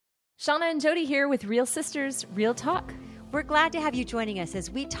Shauna and Jody here with Real Sisters, Real Talk. We're glad to have you joining us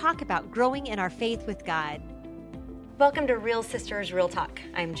as we talk about growing in our faith with God. Welcome to Real Sisters, Real Talk.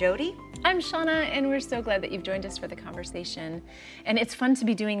 I'm Jody. I'm Shauna, and we're so glad that you've joined us for the conversation. And it's fun to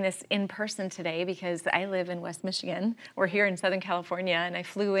be doing this in person today because I live in West Michigan. We're here in Southern California, and I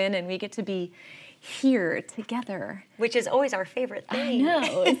flew in, and we get to be here together. Which is always our favorite thing. I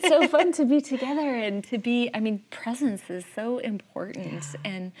know. It's so fun to be together and to be, presence is so important. Yeah.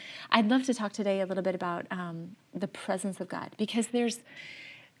 And I'd love to talk today a little bit about the presence of God, because there's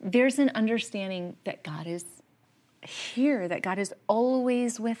an understanding that God is here, that God is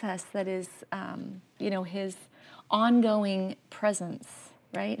always with us, that is, his ongoing presence,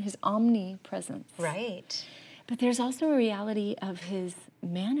 right? His omnipresence. Right. But there's also a reality of his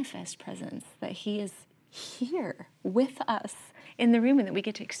manifest presence, that he is here with us in the room and that we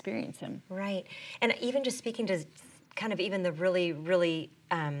get to experience him. Right. And even just speaking to kind of even the really, really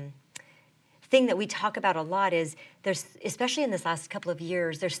thing that we talk about a lot is there's, especially in this last couple of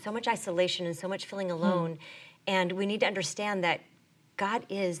years, there's so much isolation and so much feeling alone. And we need to understand that God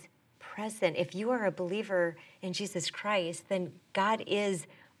is present. If you are a believer in Jesus Christ, then God is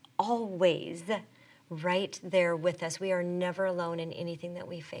always right there with us. We are never alone in anything that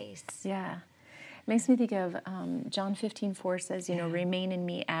we face. Yeah. It makes me think of John 15:4 says, remain in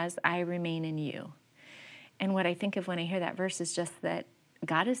me as I remain in you. And what I think of when I hear that verse is just that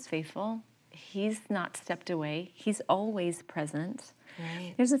God is faithful. He's not stepped away. He's always present.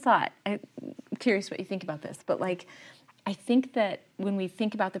 Right. There's a thought. I'm curious what you think about this, but I think that when we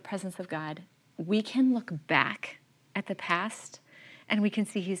think about the presence of God, we can look back at the past and we can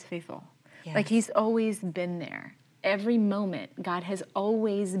see he's faithful. Yes. He's always been there. Every moment, God has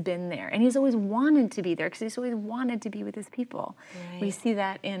always been there. And he's always wanted to be there because he's always wanted to be with his people. Right. We see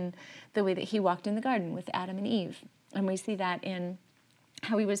that in the way that he walked in the garden with Adam and Eve. And we see that in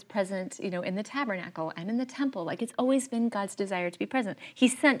how he was present, in the tabernacle and in the temple. It's always been God's desire to be present. He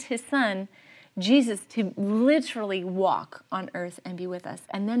sent his son, Jesus, to literally walk on earth and be with us,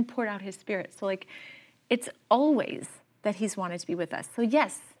 and then poured out his spirit. So it's always that he's wanted to be with us. So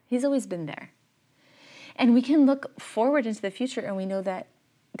yes, he's always been there. And we can look forward into the future and we know that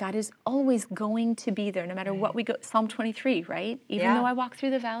God is always going to be there no matter what we go. Psalm 23, right? Even though I walk through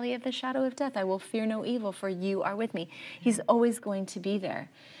the valley of the shadow of death, I will fear no evil, for you are with me. He's always going to be there.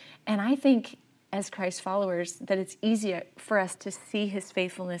 And I think as Christ followers that it's easier for us to see his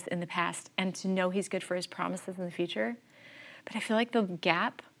faithfulness in the past and to know he's good for his promises in the future. But I feel like the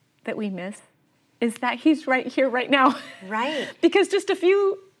gap that we miss is that he's right here, right now. Right. Because just a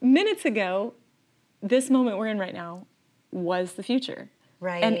few minutes ago, this moment we're in right now was the future.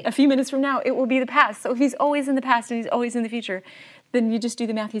 Right. And a few minutes from now, it will be the past. So if he's always in the past and he's always in the future, then you just do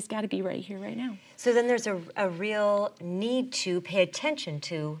the math. He's got to be right here, right now. So then there's a real need to pay attention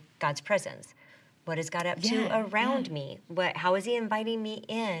to God's presence. What is God up to around me? How is he inviting me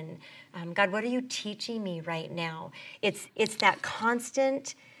in? God, what are you teaching me right now? It's that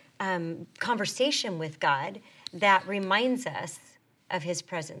constant conversation with God that reminds us of his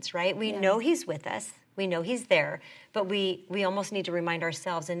presence, right? We know he's with us. We know he's there, but we almost need to remind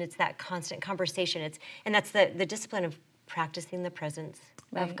ourselves, and it's that constant conversation. And that's the discipline of practicing the presence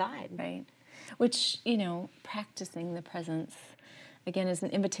of God. Right. Which, practicing the presence, again, is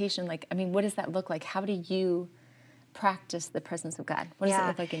an invitation. What does that look like? How do you practice the presence of God? What does it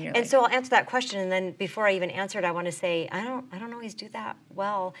look like in your life? And so I'll answer that question, and then before I even answer it, I want to say, I don't always do that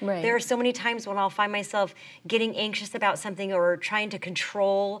well. Right. There are so many times when I'll find myself getting anxious about something or trying to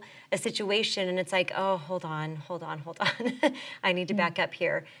control a situation, and it's like, oh, hold on. I need to back up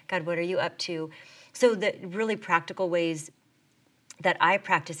here. God, what are you up to? So the really practical ways that I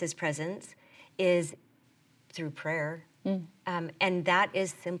practice his presence is through prayer. And that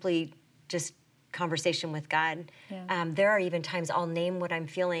is simply just conversation with God. Yeah. There are even times I'll name what I'm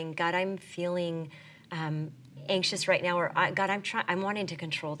feeling. God, I'm feeling anxious right now, or God, I'm wanting to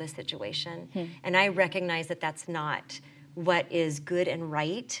control this situation. And I recognize that that's not what is good and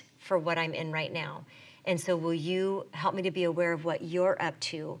right for what I'm in right now. And so will you help me to be aware of what you're up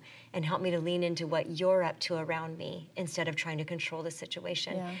to and help me to lean into what you're up to around me instead of trying to control the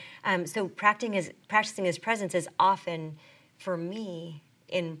situation. Yeah. So practicing his presence is often, for me,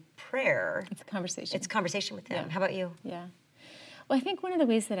 in prayer. It's a conversation. It's a conversation with him. Yeah. How about you? Yeah. Well, I think one of the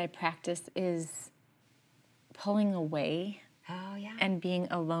ways that I practice is pulling away and being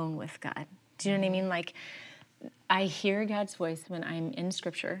alone with God. Do you know what I mean? Like, I hear God's voice when I'm in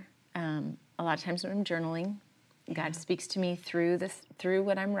Scripture. A lot of times when I'm journaling, God speaks to me through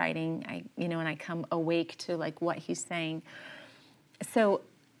what I'm writing. And I come awake to like what He's saying. So,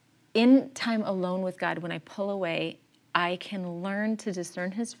 in time alone with God, when I pull away, I can learn to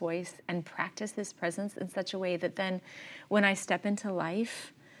discern his voice and practice his presence in such a way that then when I step into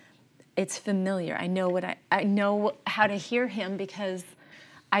life, it's familiar. I know how to hear him because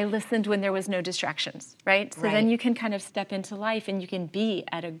I listened when there was no distractions, right? So then you can kind of step into life and you can be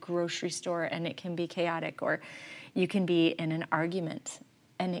at a grocery store and it can be chaotic, or you can be in an argument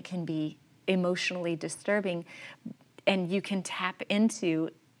and it can be emotionally disturbing, and you can tap into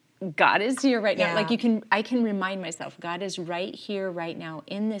God is here right now. Like I can remind myself, God is right here, right now,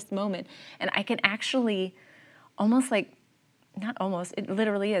 in this moment. And I can actually it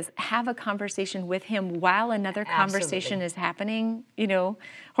literally is, have a conversation with him while another conversation is happening,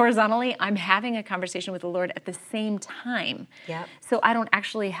 horizontally. I'm having a conversation with the Lord at the same time. Yep. So I don't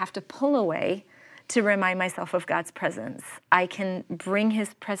actually have to pull away to remind myself of God's presence. I can bring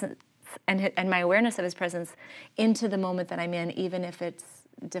his presence and my awareness of his presence into the moment that I'm in, even if it's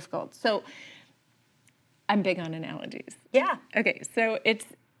difficult. So I'm big on analogies. Yeah. Okay, so it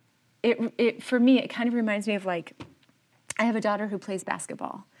for me, it kind of reminds me of like, I have a daughter who plays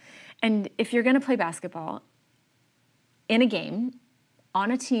basketball. And if you're going to play basketball in a game,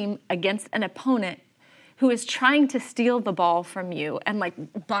 on a team against an opponent who is trying to steal the ball from you and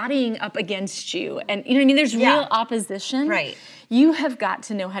like bodying up against you, and you know what I mean? There's real opposition. Right. You have got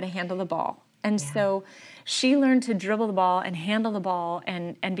to know how to handle the ball. And so she learned to dribble the ball and handle the ball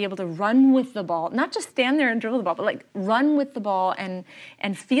and be able to run with the ball, not just stand there and dribble the ball, but like run with the ball and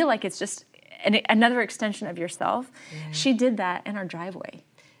feel like it's just another extension of yourself. She did that in our driveway.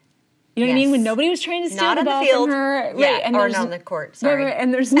 You know what I mean? When nobody was trying to steal the ball from her. Yeah, right, and or not on the court, sorry. Right,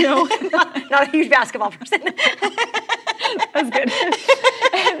 and there's no... not a huge basketball person. That's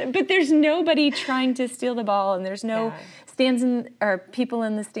good. But there's nobody trying to steal the ball, and there's no stands or people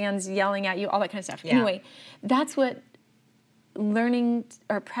in the stands yelling at you, all that kind of stuff. Yeah. Anyway, that's what learning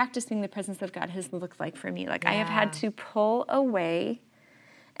or practicing the presence of God has looked like for me. Like I have had to pull away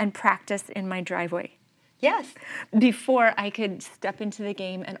and practice in my driveway. Yes. Before I could step into the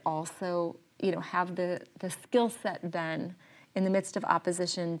game and also, have the skill set then in the midst of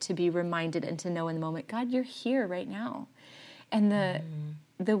opposition to be reminded and to know in the moment, God, you're here right now. And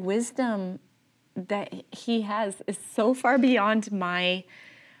the wisdom that he has is so far beyond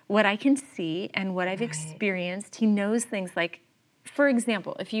what I can see and what I've experienced. He knows things like, for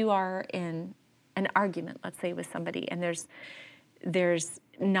example, if you are in an argument, let's say with somebody, and there's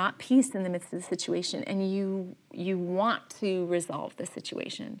not peace in the midst of the situation, and you want to resolve the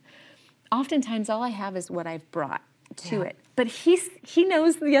situation. Oftentimes, all I have is what I've brought to it. But he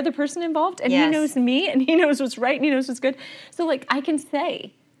knows the other person involved, and he knows me, and he knows what's right, and he knows what's good. So, like, I can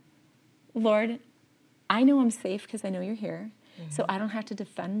say, Lord, I know I'm safe because I know you're here, so I don't have to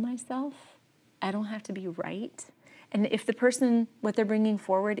defend myself. I don't have to be right. And if the person, what they're bringing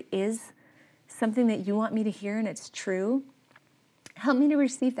forward is something that you want me to hear and it's true, help me to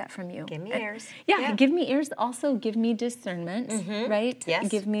receive that from you. Give me ears. Yeah, give me ears. Also, give me discernment, right? Yes.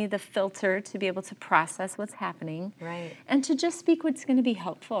 Give me the filter to be able to process what's happening. Right. And to just speak what's going to be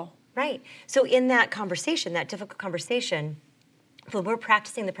helpful. Right. So in that conversation, that difficult conversation, when we're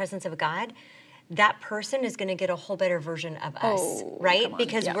practicing the presence of God, that person is going to get a whole better version of us, right?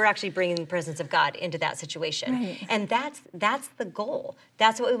 Because we're actually bringing the presence of God into that situation. Right. And that's the goal.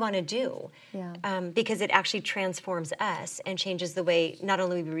 That's what we want to do. Yeah. Because it actually transforms us and changes the way not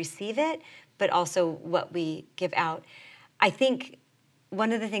only we receive it, but also what we give out. I think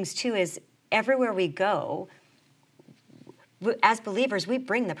one of the things, too, is everywhere we go, as believers, we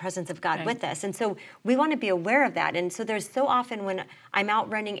bring the presence of God with us. And so we want to be aware of that. And so there's so often when I'm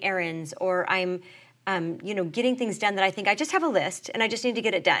out running errands or I'm, getting things done that I think I just have a list and I just need to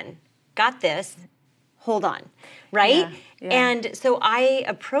get it done. Got this. Hold on. Right? Yeah. And so I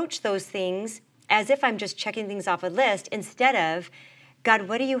approach those things as if I'm just checking things off a list instead of, God,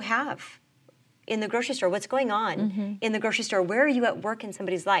 what do you have in the grocery store? What's going on in the grocery store? Where are you at work in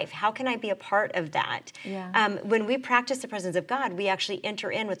somebody's life? How can I be a part of that? Yeah. When we practice the presence of God, we actually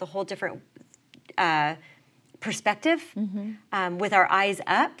enter in with a whole different perspective. With our eyes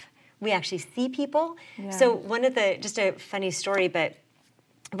up, we actually see people. Yeah. So just a funny story, but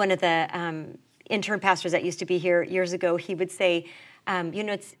one of the intern pastors that used to be here years ago, he would say,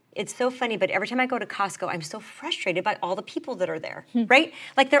 it's so funny, but every time I go to Costco, I'm so frustrated by all the people that are there, right?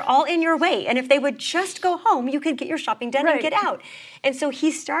 Like they're all in your way. And if they would just go home, you could get your shopping done and get out. And so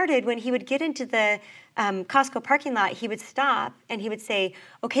he started, when he would get into the Costco parking lot, he would stop and he would say,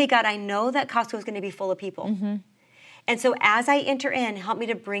 okay, God, I know that Costco is going to be full of people. And so as I enter in, help me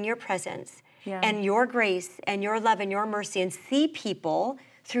to bring your presence and your grace and your love and your mercy and see people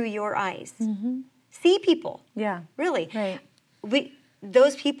through your eyes. See people. Yeah. Really. Right.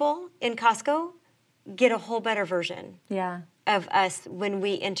 Those people in Costco get a whole better version Yeah. of us when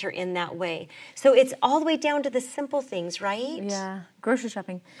we enter in that way. So it's all the way down to the simple things, right? Yeah. Grocery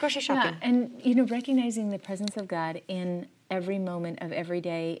shopping. Grocery shopping. Yeah. And, recognizing the presence of God in every moment of every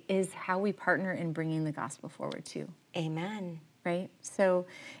day is how we partner in bringing the gospel forward too. Amen. Right? So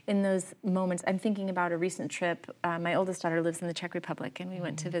in those moments, I'm thinking about a recent trip. My oldest daughter lives in the Czech Republic, and we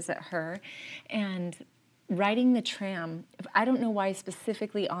went to visit her. And riding the tram, I don't know why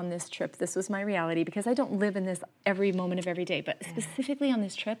specifically on this trip this was my reality, because I don't live in this every moment of every day, but specifically on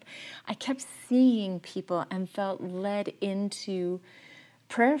this trip, I kept seeing people and felt led into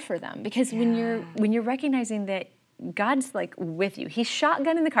prayer for them. Because when you're recognizing that God's like with you, he's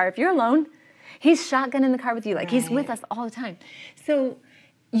shotgun in the car. If you're alone, he's shotgun in the car with you. Like he's with us all the time. So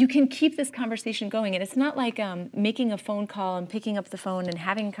you can keep this conversation going. And it's not like making a phone call and picking up the phone and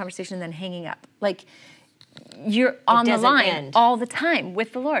having a conversation and then hanging up. Like you're on the line all the time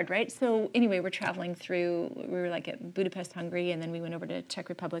with the Lord, right? So anyway, we're traveling through, we were like at Budapest, Hungary, and then we went over to Czech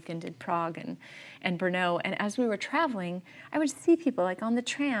Republic and did Prague and Brno. And as we were traveling, I would see people like on the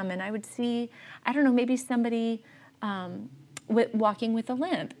tram, and I would see, I don't know, maybe somebody walking with a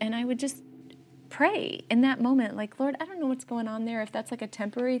limp, and I would just pray in that moment, like, Lord, I don't know what's going on there, if that's like a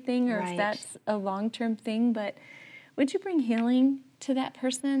temporary thing or if that's a long-term thing, but would you bring healing to that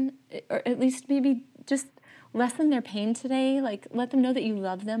person, or at least maybe just lessen their pain today? Like, let them know that you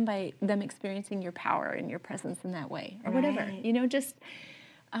love them by them experiencing your power and your presence in that way, or whatever. Just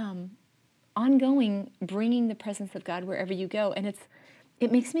ongoing bringing the presence of God wherever you go. And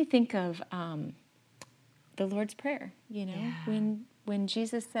it makes me think of the Lord's Prayer, when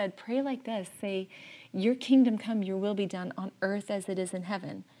Jesus said, pray like this, say, your kingdom come, your will be done on earth as it is in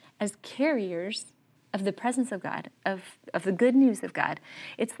heaven. As carriers of the presence of God, of the good news of God,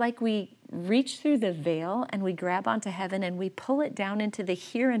 it's like we reach through the veil and we grab onto heaven and we pull it down into the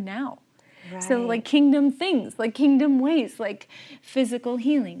here and now. Right. So like kingdom things, like kingdom ways, like physical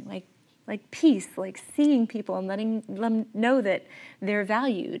healing, like peace, like seeing people and letting them know that they're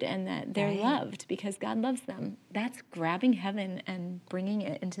valued and that they're loved because God loves them. That's grabbing heaven and bringing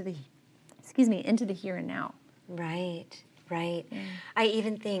it into the here and now. Right. Yeah. I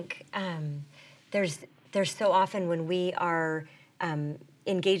even think there's so often when we are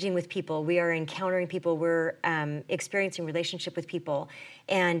engaging with people, we are encountering people, we're experiencing relationship with people,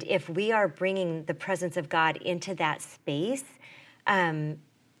 and if we are bringing the presence of God into that space,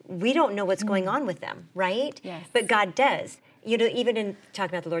 we don't know what's going on with them, right? Yes. But God does. Even in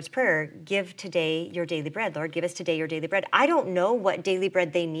talking about the Lord's Prayer, give today your daily bread, Lord, give us today your daily bread. I don't know what daily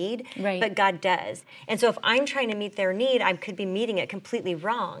bread they need, but God does. And so if I'm trying to meet their need, I could be meeting it completely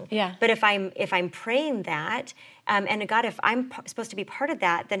wrong. Yeah. But if I'm praying that, and God, if I'm supposed to be part of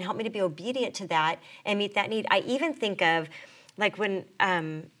that, then help me to be obedient to that and meet that need. I even think of, like when,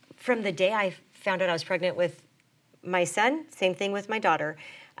 from the day I found out I was pregnant with my son, same thing with my daughter,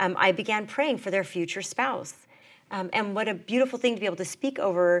 I began praying for their future spouse. And what a beautiful thing to be able to speak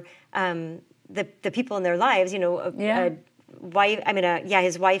over the people in their lives, a wife,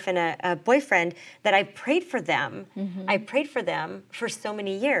 his wife and a boyfriend, that I prayed for them. Mm-hmm. I prayed for them for so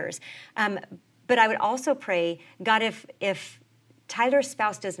many years. But I would also pray, God, if Tyler's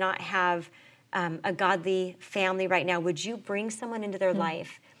spouse does not have a godly family right now, would you bring someone into their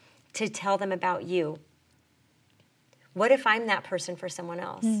life to tell them about you? What if I'm that person for someone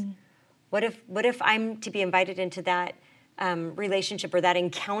else? What if I'm to be invited into that relationship or that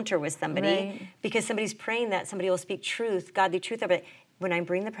encounter with somebody because somebody's praying that somebody will speak truth, godly truth over it? When I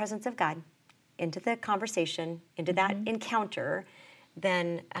bring the presence of God into the conversation, into that encounter,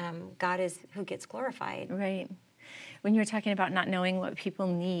 then God is who gets glorified. Right. When you were talking about not knowing what people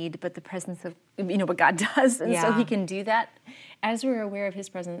need, but the presence of, what God does, and so he can do that. As we're aware of his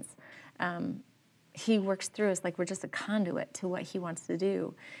presence, he works through us like we're just a conduit to what he wants to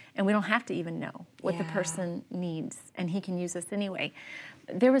do. And we don't have to even know what the person needs, and he can use us anyway.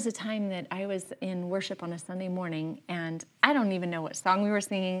 There was a time that I was in worship on a Sunday morning, and I don't even know what song we were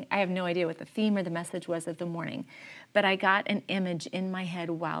singing. I have no idea what the theme or the message was of the morning. But I got an image in my head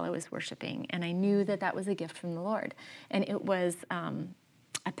while I was worshiping, and I knew that that was a gift from the Lord. And it was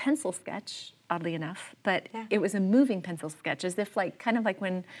a pencil sketch, oddly enough, but it was a moving pencil sketch, as if kind of like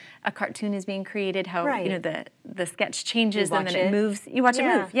when a cartoon is being created, how the sketch changes and then it moves. You watch it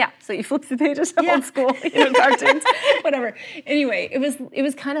move, So you flip the pages, old school, cartoons, whatever. Anyway, it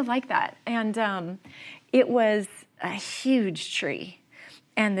was kind of like that, and it was a huge tree.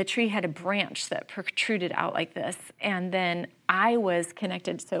 And the tree had a branch that protruded out like this. And then I was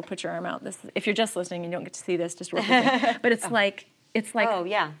connected, so put your arm out. If you're just listening and you don't get to see this, just work with me. But it's like It's like Oh,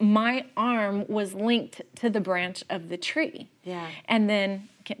 yeah. my arm was linked to the branch of the tree. Yeah. And then,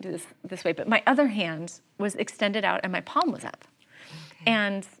 I can't do this way, but my other hand was extended out and my palm was up. Okay.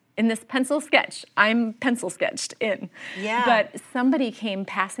 And in this pencil sketch, I'm pencil sketched in. Yeah. But somebody came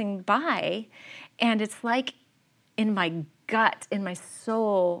passing by, and it's like in my gut, in my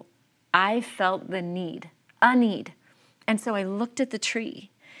soul, I felt a need. And so I looked at the tree.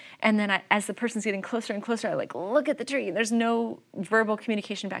 And then as the person's getting closer and closer, I look at the tree. There's no verbal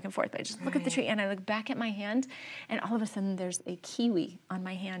communication back and forth. I just look at the tree and I look back at my hand, and all of a sudden there's a kiwi on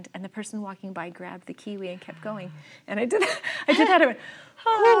my hand, and the person walking by grabbed the kiwi and kept going. And I did that. I went,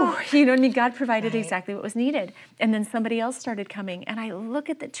 whew, and God provided exactly what was needed. And then somebody else started coming, and I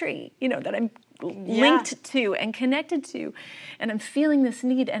look at the tree, that I'm linked to and connected to, and I'm feeling this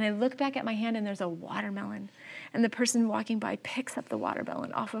need, and I look back at my hand and there's a watermelon. And the person walking by picks up the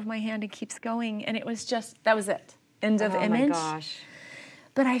watermelon off of my hand and keeps going. And it was that was it. End of image. Oh my gosh.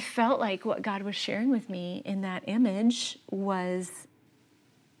 But I felt like what God was sharing with me in that image was,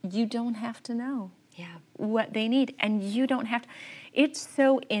 you don't have to know what they need. And you don't have to. It's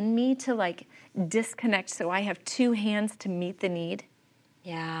so in me to disconnect so I have two hands to meet the need.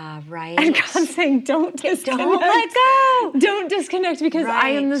 Yeah, right. And God's saying, don't disconnect. Don't let go. Don't disconnect, because I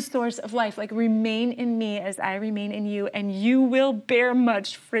am the source of life. Remain in me as I remain in you, and you will bear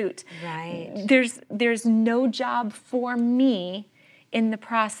much fruit. Right. There's no job for me in the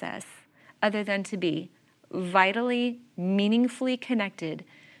process other than to be vitally, meaningfully connected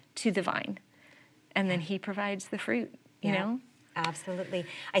to the vine. And then he provides the fruit, you know? Absolutely.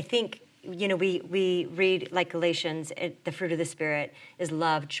 I think, we read Galatians, the fruit of the Spirit is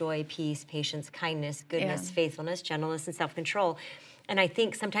love, joy, peace, patience, kindness, goodness, faithfulness, gentleness, and self-control. And I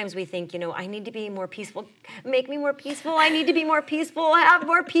think sometimes we think, I need to be more peaceful. Make me more peaceful. I need to be more peaceful. Have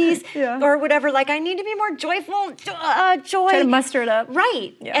more peace, or whatever. I need to be more joyful. Joy. Try to muster it up.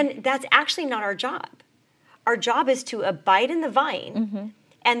 Right. Yeah. And that's actually not our job. Our job is to abide in the vine,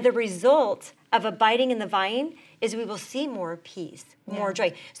 and the result of abiding in the vine is we will see more peace, more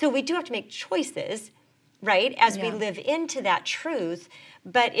joy. So we do have to make choices, right, as we live into that truth.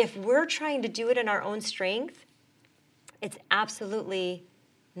 But if we're trying to do it in our own strength, it's absolutely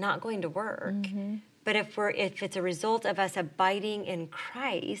not going to work. But if it's a result of us abiding in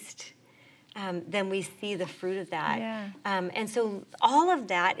Christ, then we see the fruit of that. Yeah. And so all of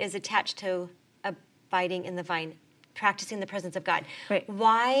that is attached to abiding in the vine, practicing the presence of God. Right.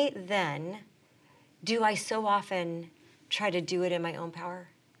 Why then do I so often try to do it in my own power?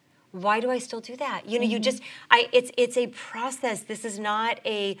 Why do I still do that? It's a process. This is not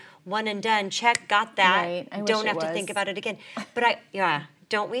a one and done, check, got that. Right. I wish Don't it have to was. think about it again. But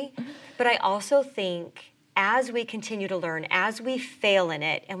don't we? But I also think as we continue to learn, as we fail in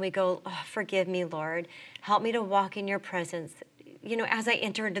it and we go, forgive me, Lord, help me to walk in your presence. As I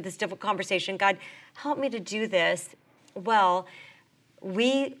enter into this difficult conversation, God, help me to do this. Well,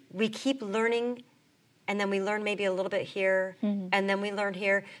 we keep learning. And then we learn maybe a little bit here, and then we learn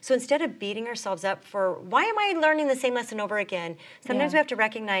here. So instead of beating ourselves up for, why am I learning the same lesson over again? Sometimes we have to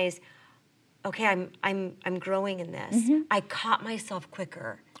recognize, okay, I'm growing in this. I caught myself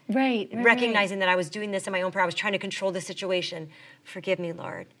quicker. Right. Recognizing that I was doing this in my own power. I was trying to control the situation. Forgive me,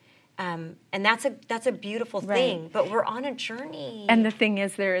 Lord. And that's a beautiful thing, but we're on a journey. And the thing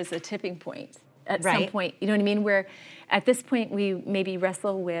is, there is a tipping point at some point. You know what I mean? Where at this point we maybe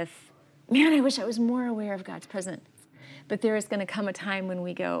wrestle with, man, I wish I was more aware of God's presence. But there is going to come a time when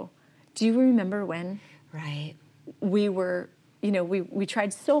we go, do you remember when we were, we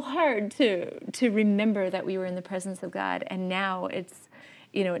tried so hard to remember that we were in the presence of God, and now it's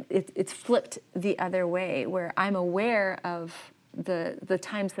flipped the other way, where I'm aware of the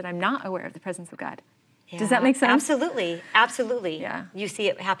times that I'm not aware of the presence of God. Yeah. Does that make sense? Absolutely. Yeah. You see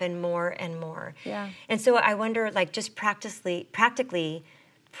it happen more and more. Yeah. And so I wonder, just practically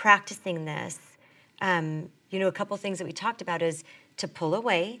practicing this, a couple things that we talked about is to pull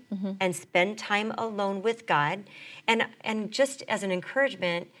away and spend time alone with God. And just as an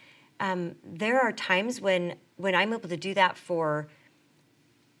encouragement, there are times when I'm able to do that for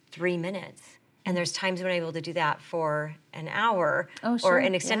 3 minutes. And there's times when I'm able to do that for an hour or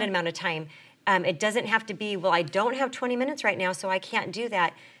an extended amount of time. It doesn't have to be, I don't have 20 minutes right now, so I can't do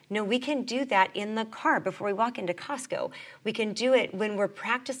that. No, we can do that in the car before we walk into Costco. We can do it when we're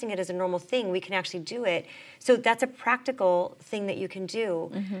practicing it as a normal thing. We can actually do it. So that's a practical thing that you can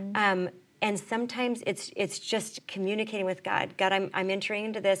do. And sometimes it's just communicating with God. God, I'm entering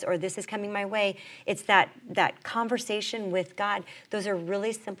into this, or this is coming my way. It's that conversation with God. Those are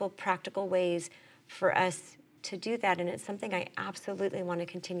really simple, practical ways for us to do that. And it's something I absolutely want to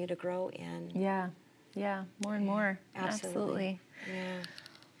continue to grow in. Yeah. Yeah, more and more. Absolutely. Yeah.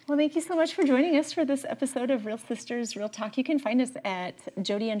 Well, thank you so much for joining us for this episode of Real Sisters, Real Talk. You can find us at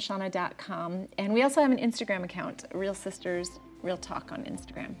jodieandshawna.com. And we also have an Instagram account, Real Sisters, Real Talk on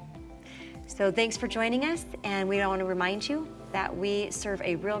Instagram. So thanks for joining us. And we want to remind you that we serve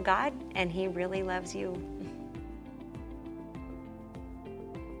a real God, and he really loves you.